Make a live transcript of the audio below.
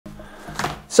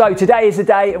So today is the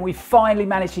day and we finally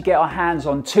managed to get our hands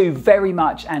on two very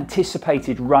much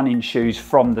anticipated running shoes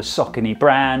from the Saucony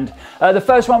brand. The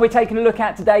first one we're taking a look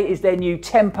at today is their new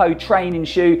tempo training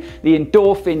shoe, the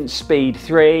Endorphin Speed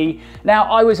 3. Now,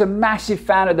 I was a massive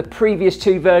fan of the previous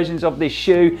two versions of this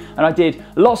shoe and I did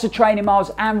lots of training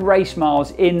miles and race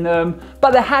miles in them,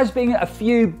 but there has been a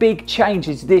few big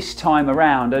changes this time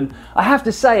around, and I have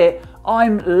to say it,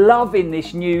 I'm loving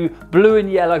this new blue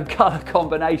and yellow colour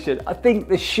combination. I think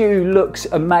the shoe looks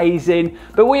amazing,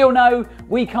 but we all know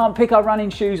we can't pick our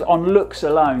running shoes on looks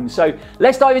alone. So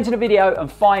let's dive into the video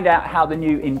and find out how the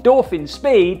new Endorphin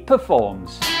Speed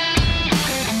performs.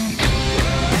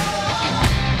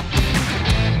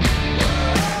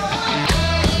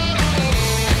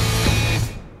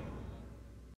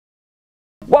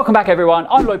 Welcome back everyone,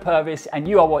 I'm Lloyd Purvis and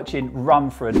you are watching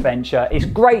Run4Adventure. It's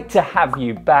great to have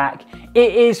you back.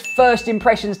 It is first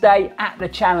impressions day at the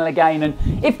channel again,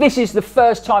 and if this is the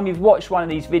first time you've watched one of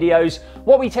these videos,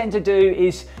 what we tend to do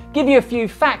is give you a few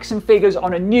facts and figures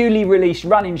on a newly released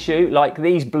running shoe like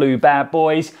these blue bad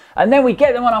boys, and then we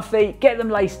get them on our feet, get them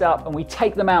laced up, and we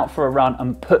take them out for a run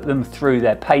and put them through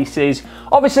their paces.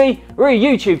 Obviously, we're a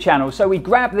YouTube channel, so we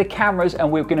grab the cameras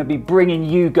and we're going to be bringing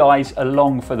you guys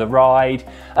along for the ride.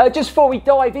 Just before we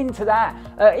dive into that,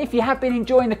 if you have been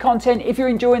enjoying the content, if you're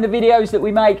enjoying the videos that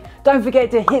we make, don't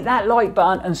forget to hit that like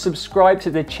button and subscribe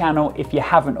to the channel if you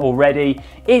haven't already.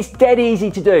 It's dead easy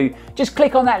to do. Just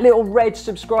click on that little red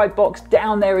subscribe box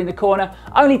down there in the corner.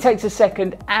 Only takes a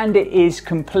second and it is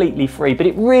completely free, but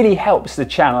it really helps the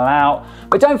channel out.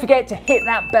 But don't forget to hit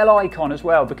that bell icon as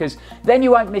well, because then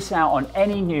you won't miss out on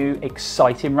any new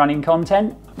exciting running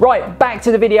content. Right, back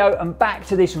to the video and back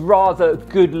to this rather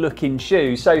good looking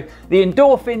shoe. So the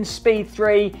Endorphin Speed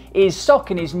 3 is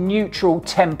Saucony's neutral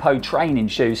tempo training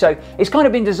shoe. So it's kind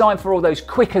of been designed for all those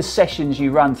quicker sessions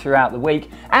you run throughout the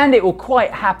week, and it will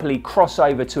quite happily cross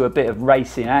over to a bit of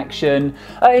racing action.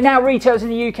 It now retails in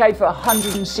the UK for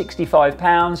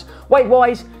 £165. Weight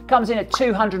wise, comes in at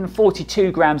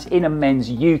 242 grams in a men's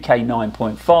UK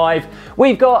 9.5.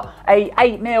 We've got a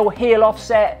 8mm heel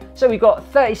offset, so we've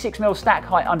got 36mm stack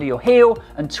height under your heel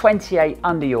and 28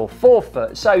 under your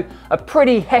forefoot. So a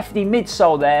pretty hefty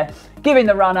midsole there, giving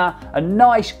the runner a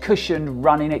nice cushioned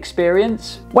running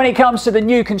experience. When it comes to the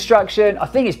new construction, I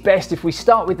think it's best if we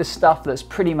start with the stuff that's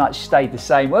pretty much stayed the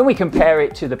same when we compare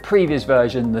it to the previous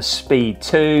version, the Speed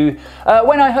 2.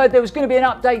 When I heard there was going to be an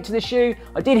update to the shoe,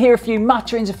 I did hear a few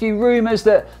mutterings, a few rumours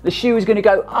that the shoe was going to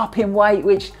go up in weight,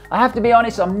 which I have to be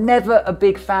honest, I'm never a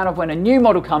big fan of when a new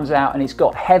model comes out and it's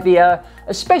got heavier,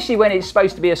 especially when it's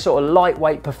supposed to be a sort of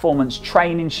lightweight performance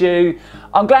training shoe.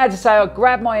 I'm glad to say I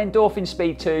grabbed my Endorphin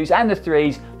Speed 2s and the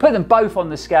 3s, put them both on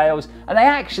the scales, and they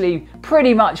actually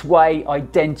pretty much weigh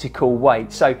identical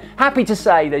weight. So happy to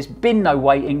say there's been no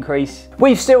weight increase.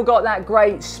 We've still got that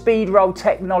great speed roll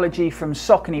technology from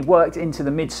Saucony worked into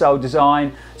the midsole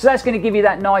design. So that's going to give you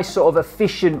that nice sort of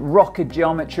efficient rocker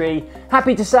geometry.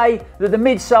 Happy to say that the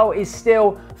midsole is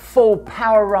still full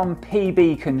Power Run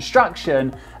PB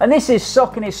construction, and this is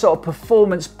Saucony's sort of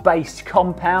performance-based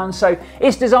compound, so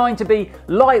it's designed to be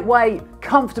lightweight,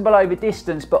 comfortable over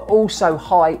distance, but also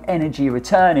high energy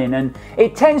returning, and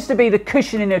it tends to be the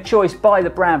cushioning of choice by the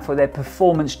brand for their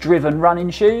performance-driven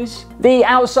running shoes. The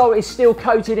outsole is still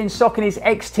coated in Saucony's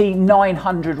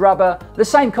XT900 rubber, the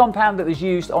same compound that was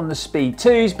used on the Speed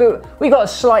 2s, but we got a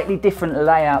slightly different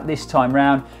layout this time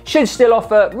round. Should still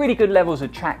offer really good levels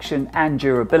of traction and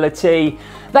durability.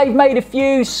 They've made a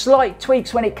few slight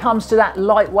tweaks when it comes to that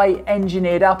lightweight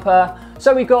engineered upper.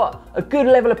 So we've got a good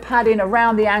level of padding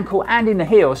around the ankle and in the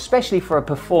heel, especially for a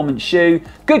performance shoe.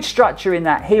 Good structure in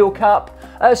that heel cup.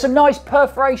 Some nice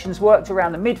perforations worked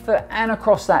around the midfoot and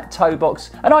across that toe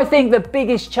box. And I think the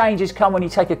biggest changes come when you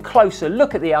take a closer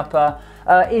look at the upper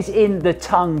is in the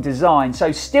tongue design.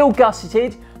 So still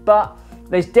gusseted, but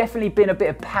there's definitely been a bit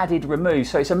of padded remove,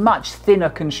 so it's a much thinner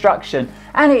construction,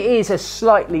 and it is a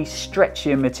slightly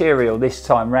stretchier material this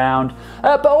time round.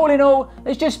 But all in all,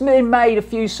 there's just been made a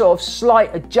few sort of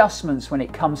slight adjustments when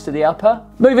it comes to the upper.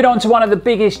 Moving on to one of the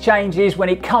biggest changes when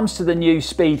it comes to the new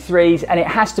Speed 3s, and it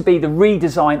has to be the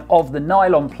redesign of the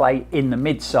nylon plate in the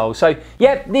midsole. So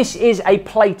yep, this is a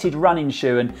plated running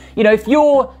shoe, and you know, if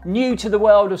you're new to the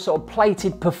world of sort of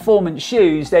plated performance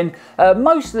shoes, then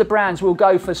most of the brands will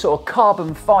go for sort of carbon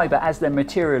fibre as their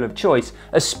material of choice,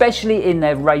 especially in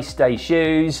their race day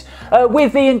shoes.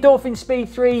 With the Endorphin Speed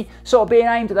 3 sort of being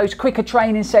aimed at those quicker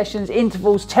training sessions,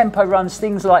 intervals, tempo runs,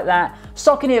 things like that,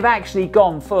 Saucony have actually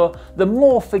gone for the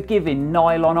more forgiving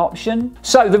nylon option.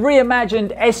 So the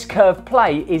reimagined S-curve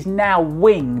plate is now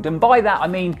winged, and by that I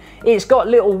mean it's got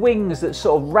little wings that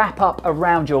sort of wrap up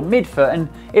around your midfoot, and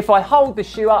if I hold the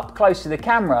shoe up close to the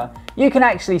camera, you can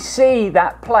actually see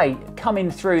that plate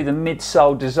coming through the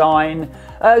midsole design.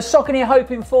 Saucony are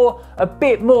hoping for a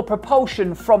bit more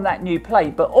propulsion from that new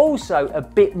plate, but also a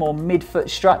bit more midfoot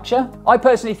structure. I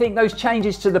personally think those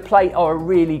changes to the plate are a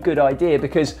really good idea,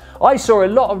 because I saw a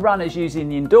lot of runners using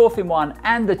the Endorphin 1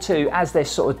 and the 2 as their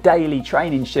sort of daily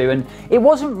training shoe, and it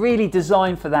wasn't really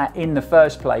designed for that in the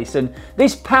first place. And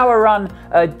this Power Run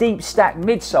deep stack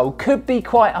midsole could be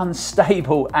quite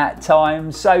unstable at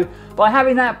times. So by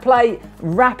having that plate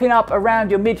wrapping up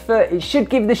around your midfoot, it should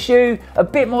give the shoe a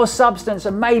bit more substance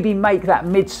and maybe make that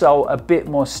midsole a bit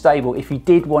more stable if you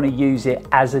did want to use it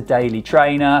as a daily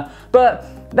trainer. But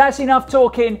that's enough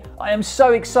talking. I am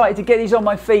so excited to get these on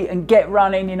my feet and get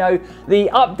running. You know, the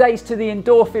updates to the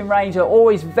Endorphin range are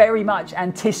always very much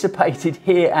anticipated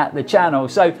here at the channel.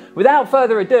 So without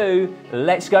further ado,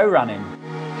 let's go running.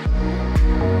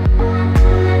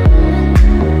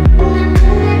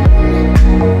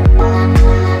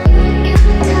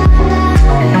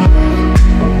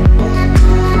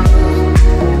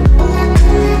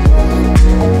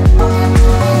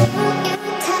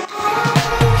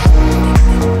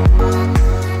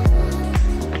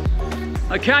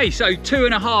 Okay, so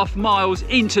 2.5 miles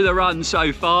into the run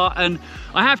so far, and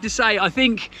I have to say I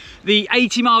think the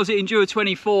 80 miles at Enduro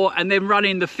 24 and then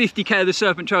running the 50k of the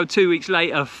Serpent Trail 2 weeks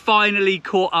later finally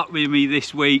caught up with me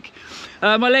this week.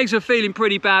 My legs were feeling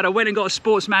pretty bad. I went and got a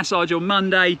sports massage on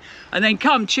Monday, and then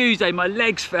come Tuesday my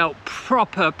legs felt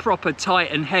proper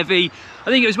tight and heavy. I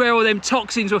think it was where all them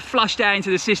toxins were flushed out into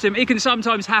the system. It can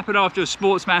sometimes happen after a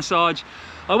sports massage.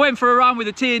 I went for a run with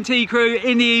the TNT crew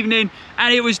in the evening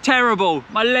and it was terrible.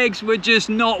 My legs were just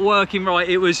not working right.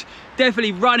 It was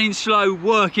definitely running slow,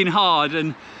 working hard.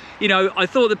 And you know, I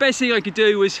thought the best thing I could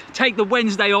do was take the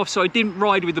Wednesday off so I didn't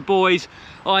ride with the boys.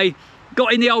 I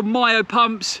got in the old Myo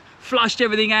pumps, flushed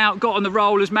everything out, got on the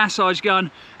rollers, massage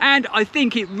gun, and I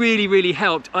think it really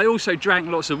helped. I also drank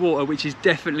lots of water, which is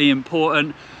definitely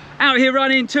important. Out here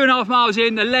running, 2.5 miles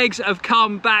in, the legs have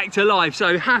come back to life.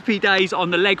 So happy days on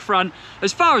the leg front.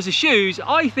 As far as the shoes,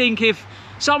 I think if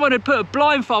someone had put a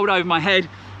blindfold over my head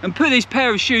and put this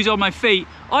pair of shoes on my feet,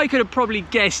 I could have probably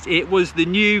guessed it was the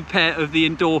new pair of the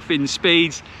Endorphin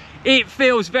Speeds. It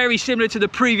feels very similar to the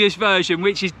previous version,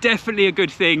 which is definitely a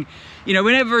good thing. You know,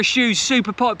 whenever a shoe's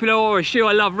super popular or a shoe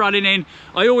I love running in,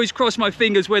 I always cross my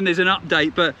fingers when there's an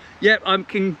update. But yep, I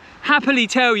can happily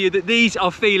tell you that these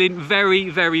are feeling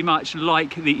very much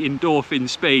like the Endorphin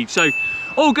Speed. So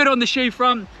all good on the shoe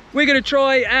front. We're going to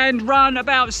try and run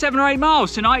about 7 or 8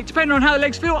 miles tonight. Depending on how the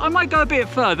legs feel, I might go a bit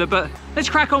further, but let's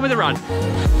crack on with the run.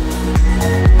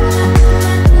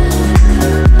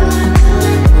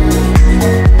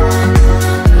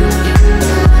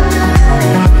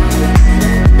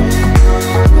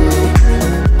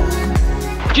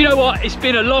 Do you know what? It's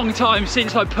been a long time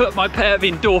since I put my pair of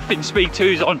Endorphin Speed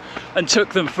 2s on and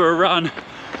took them for a run.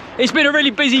 It's been a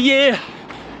really busy year,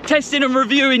 testing and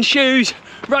reviewing shoes,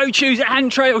 road shoes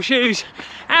and trail shoes,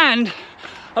 and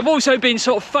I've also been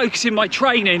sort of focusing my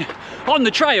training on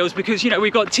the trails because, you know,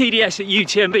 we've got TDS at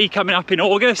UTMB coming up in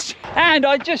August, and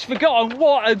I'd just forgotten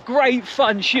what a great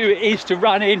fun shoe it is to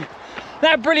run in.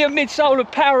 That brilliant midsole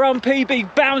of Power Run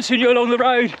PB bouncing you along the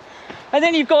road. And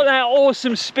then you've got that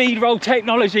awesome speed roll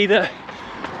technology that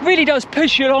really does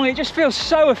push you along. It just feels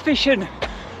so efficient,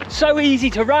 so easy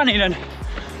to run in. And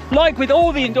like with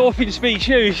all the Endorphin Speed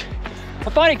shoes, I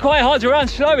find it quite hard to run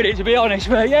slow in it, to be honest.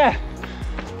 But yeah,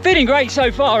 feeling great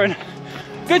so far and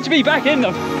good to be back in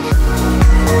them.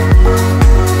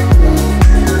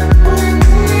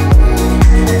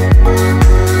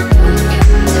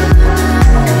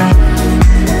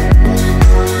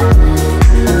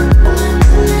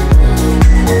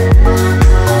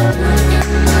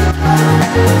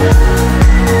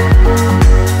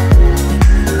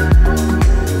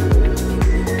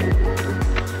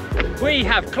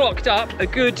 Clocked up a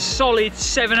good solid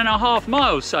 7.5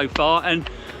 miles so far, and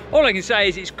all I can say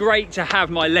is it's great to have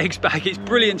my legs back. It's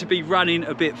brilliant to be running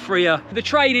a bit freer. The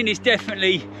training is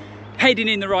definitely heading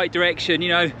in the right direction. You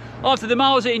know, after the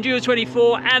miles at Enduro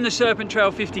 24 and the Serpent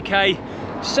Trail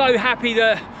 50k, so happy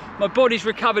that my body's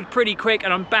recovered pretty quick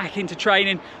and I'm back into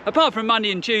training. Apart from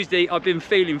Monday and Tuesday, I've been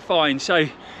feeling fine. So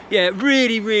yeah,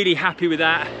 really happy with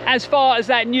that. As far as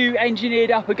that new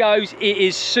engineered upper goes, it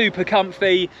is super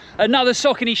comfy. Another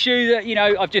Saucony shoe that, you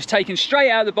know, I've just taken straight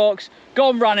out of the box,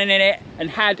 gone running in it and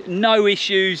had no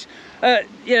issues.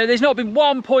 You know, there's not been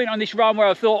one point on this run where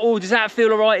I thought, oh, does that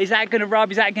feel all right? Is that going to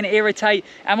rub? Is that going to irritate?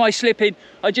 Am I slipping?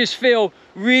 I just feel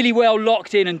really well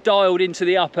locked in and dialed into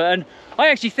the upper. And I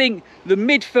actually think the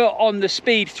midfoot on the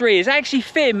Speed 3 is actually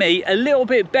fitting me a little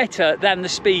bit better than the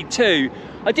Speed 2.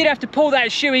 I did have to pull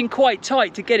that shoe in quite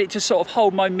tight to get it to sort of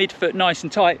hold my midfoot nice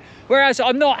and tight, whereas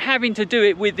I'm not having to do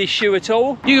it with this shoe at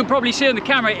all. You can probably see on the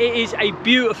camera, it is a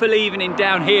beautiful evening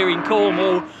down here in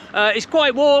Cornwall. It's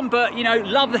quite warm, but you know,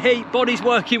 love the heat, body's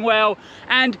working well,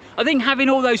 and I think having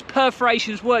all those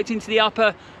perforations worked into the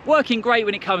upper, working great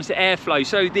when it comes to airflow,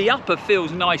 so the upper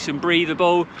feels nice and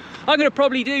breathable. I'm going to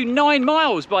probably do 9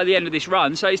 miles by the end of this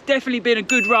run, so it's definitely been a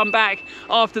good run back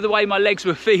after the way my legs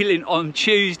were feeling on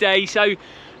Tuesday. So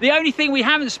the only thing we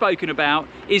haven't spoken about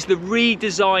is the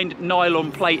redesigned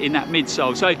nylon plate in that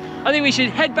midsole. So I think we should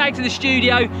head back to the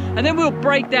studio and then we'll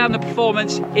break down the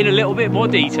performance in a little bit more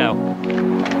detail.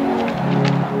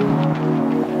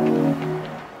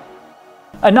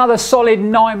 Another solid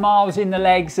 9 miles in the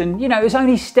legs, and you know, it was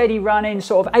only steady running,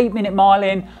 sort of 8-minute mile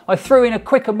in. I threw in a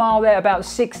quicker mile there, about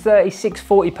 6:30,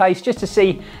 6:40 pace, just to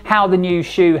see how the new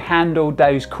shoe handled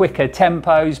those quicker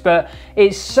tempos. But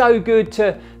it's so good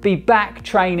to be back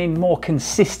training more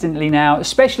consistently now,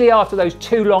 especially after those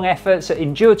 2 long efforts at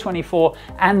Endure 24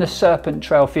 and the Serpent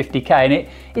Trail 50k. And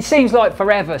it seems like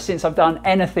forever since I've done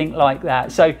anything like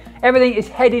that. So everything is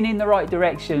heading in the right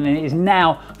direction, and it is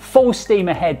now full steam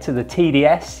ahead to the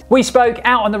TDS. We spoke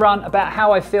out on the run about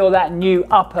how I feel that new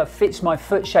upper fits my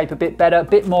foot shape a bit better, a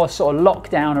bit more sort of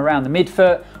lockdown around the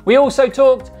midfoot. We also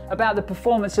talked about the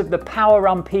performance of the Power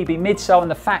Run PB midsole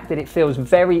and the fact that it feels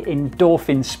very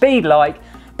Endorphin Speed-like.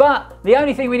 But the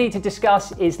only thing we need to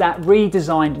discuss is that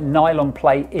redesigned nylon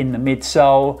plate in the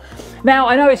midsole. Now,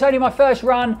 I know it's only my first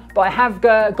run, but I have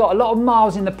got a lot of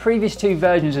miles in the previous 2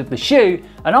 versions of the shoe,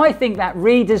 and I think that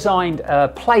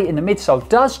redesigned plate in the midsole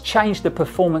does change the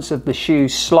performance of the shoe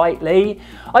slightly.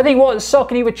 I think what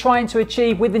Saucony were trying to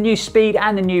achieve with the new Speed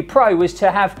and the new Pro was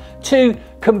to have 2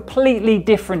 completely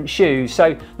different shoes.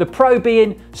 So the Pro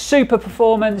being super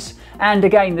performance, and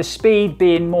again the Speed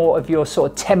being more of your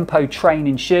sort of tempo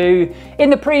training shoe. In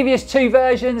the previous 2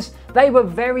 versions, they were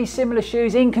very similar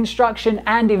shoes in construction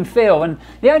and in feel, and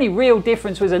the only real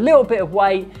difference was a little bit of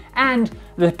weight, and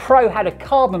the Pro had a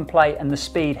carbon plate and the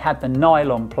Speed had the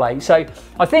nylon plate. So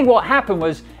I think what happened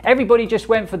was everybody just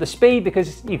went for the Speed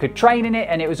because you could train in it,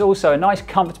 and it was also a nice,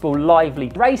 comfortable,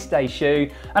 lively race day shoe,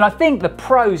 and I think the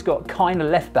Pros got kind of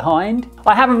left behind.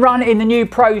 I haven't run in the new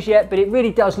Pros yet, but it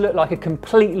really does look like a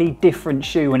completely different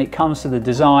shoe when it comes to the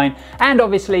design, and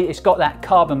obviously it's got that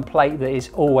carbon plate that it's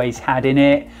always had in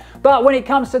it. But when it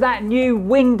comes to that new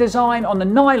wing design on the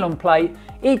nylon plate,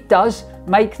 it does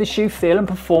make the shoe feel and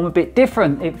perform a bit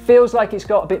different. It feels like it's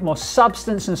got a bit more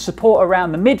substance and support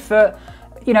around the midfoot,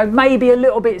 you know, maybe a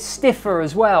little bit stiffer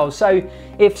as well. So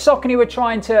if Saucony were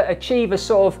trying to achieve a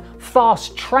sort of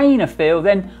fast trainer feel,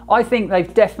 then I think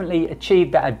they've definitely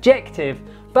achieved that objective.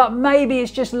 But maybe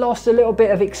it's just lost a little bit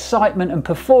of excitement and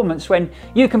performance when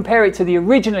you compare it to the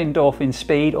original Endorphin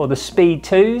Speed or the Speed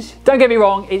 2s. Don't get me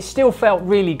wrong, it still felt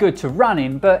really good to run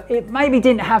in, but it maybe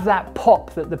didn't have that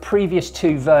pop that the previous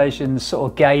 2 versions sort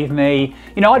of gave me.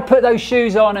 You know, I'd put those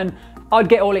shoes on and I'd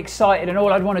get all excited, and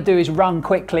all I'd want to do is run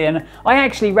quickly. And I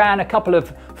actually ran a couple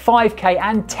of 5k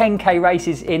and 10k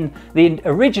races in the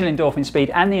original Endorphin Speed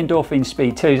and the Endorphin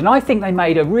Speed 2s, and I think they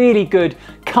made a really good,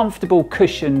 comfortable,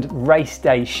 cushioned race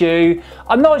day shoe.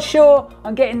 I'm not sure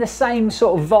I'm getting the same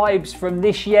sort of vibes from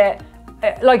this yet.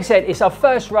 Like I said, it's our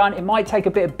first run. It might take a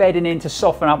bit of bedding in to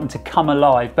soften up and to come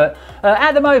alive, but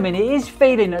at the moment it is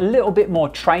feeling a little bit more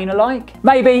trainer-like.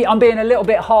 Maybe I'm being a little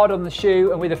bit hard on the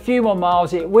shoe, and with a few more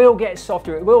miles it will get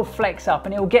softer, it will flex up,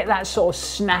 and it will get that sort of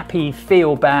snappy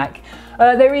feel back.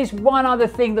 There is one other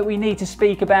thing that we need to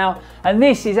speak about, and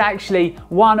this is actually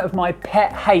one of my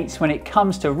pet hates when it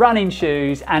comes to running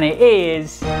shoes, and it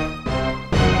is,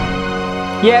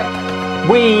 yep,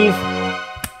 we've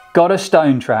got a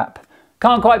stone trap.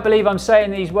 Can't quite believe I'm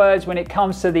saying these words when it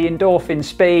comes to the Endorphin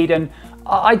Speed, and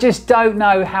I just don't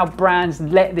know how brands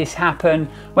let this happen.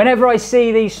 Whenever I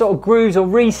see these sort of grooves or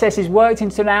recesses worked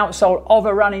into an outsole of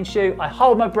a running shoe, I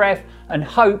hold my breath and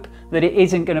hope that it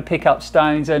isn't going to pick up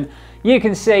stones. And you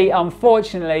can see,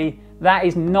 unfortunately, that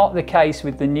is not the case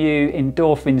with the new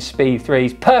Endorphin Speed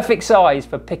 3s. Perfect size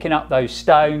for picking up those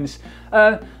stones.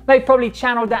 They probably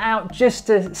channeled that out just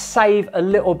to save a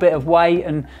little bit of weight,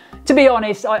 and to be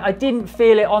honest, I didn't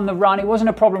feel it on the run. It wasn't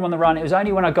a problem on the run. It was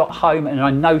only when I got home and I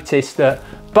noticed that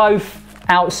both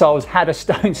outsoles had a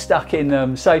stone stuck in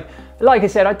them. So like I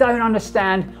said, I don't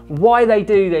understand why they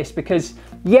do this, because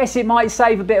yes, it might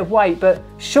save a bit of weight, but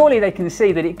surely they can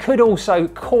see that it could also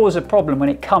cause a problem when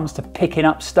it comes to picking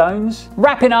up stones.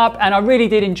 Wrapping up, and I really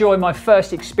did enjoy my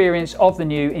first experience of the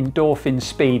new Endorphin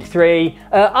Speed 3.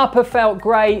 Upper felt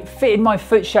great, fitted my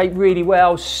foot shape really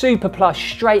well, super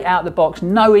plush straight out the box,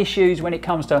 no issues when it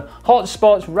comes to hot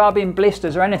spots, rubbing,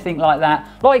 blisters or anything like that,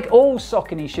 like all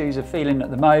Saucony shoes are feeling at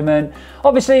the moment.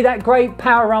 Obviously that great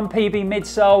Power Run PB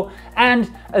midsole,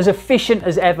 and as efficient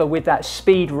as ever with that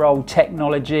speed roll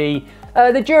technology.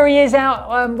 The jury is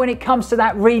out when it comes to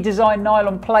that redesigned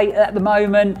nylon plate at the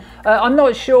moment. I'm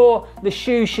not sure the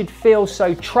shoe should feel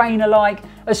so trainer-like,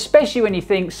 especially when you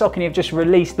think Saucony have just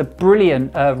released the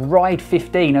brilliant Ride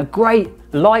 15, a great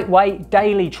lightweight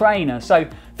daily trainer. So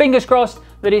fingers crossed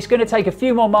that it's going to take a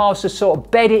few more miles to sort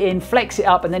of bed it in, flex it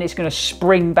up, and then it's going to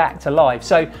spring back to life.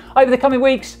 So over the coming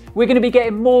weeks, we're going to be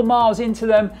getting more miles into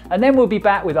them, and then we'll be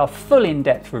back with our full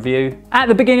in-depth review. At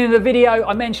the beginning of the video,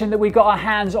 I mentioned that we got our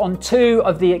hands on 2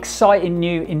 of the exciting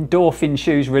new Endorphin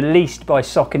shoes released by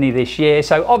Saucony this year.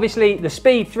 So obviously the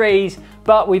Speed 3s,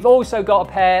 but we've also got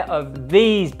a pair of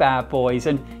these bad boys.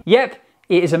 And yep,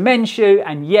 it is a men's shoe,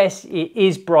 and yes, it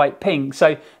is bright pink.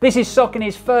 So this is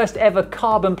Saucony's first ever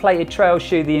carbon plated trail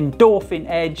shoe, the Endorphin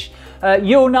Edge.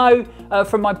 You'll know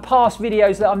from my past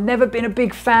videos that I've never been a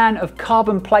big fan of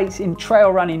carbon plates in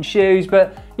trail running shoes,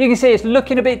 but you can see it's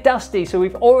looking a bit dusty, so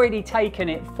we've already taken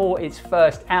it for its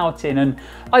first outing, and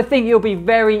I think you'll be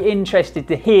very interested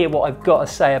to hear what I've got to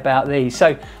say about these.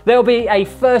 So there'll be a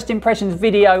first impressions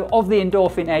video of the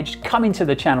Endorphin Edge coming to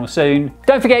the channel soon.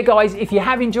 Don't forget guys, if you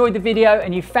have enjoyed the video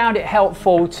and you found it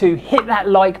helpful, to hit that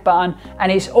like button,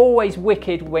 and it's always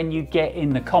wicked when you get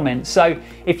in the comments. So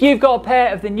if you've got a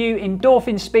pair of the new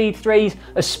Endorphin Speed 3s,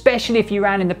 especially if you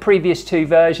ran in the previous 2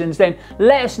 versions, then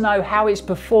let us know how it's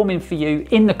performing for you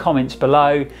in the comments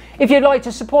below. If you'd like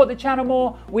to support the channel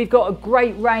more, we've got a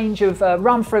great range of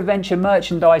Run4Adventure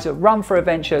merchandise at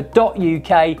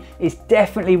run4adventure.uk. It's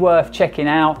definitely worth checking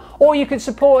out. Or you can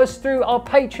support us through our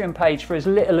Patreon page for as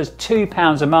little as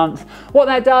 £2 a month. What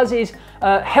that does is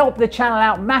help the channel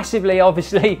out massively,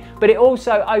 obviously, but it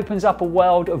also opens up a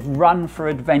world of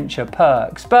Run4Adventure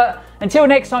perks. But until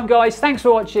next time guys, thanks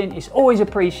for watching, it's always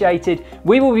appreciated.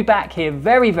 We will be back here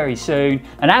very, very soon,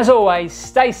 and as always,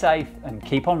 stay safe and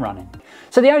keep on running.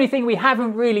 So the only thing we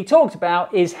haven't really talked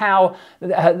about is how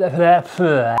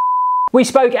we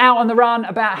spoke out on the run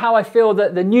about how I feel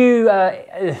that the new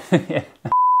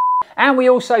and we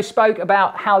also spoke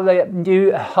about how the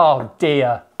new, oh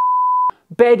dear,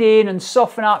 bed in and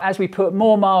soften up as we put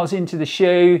more miles into the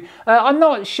shoe. I'm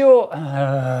not sure.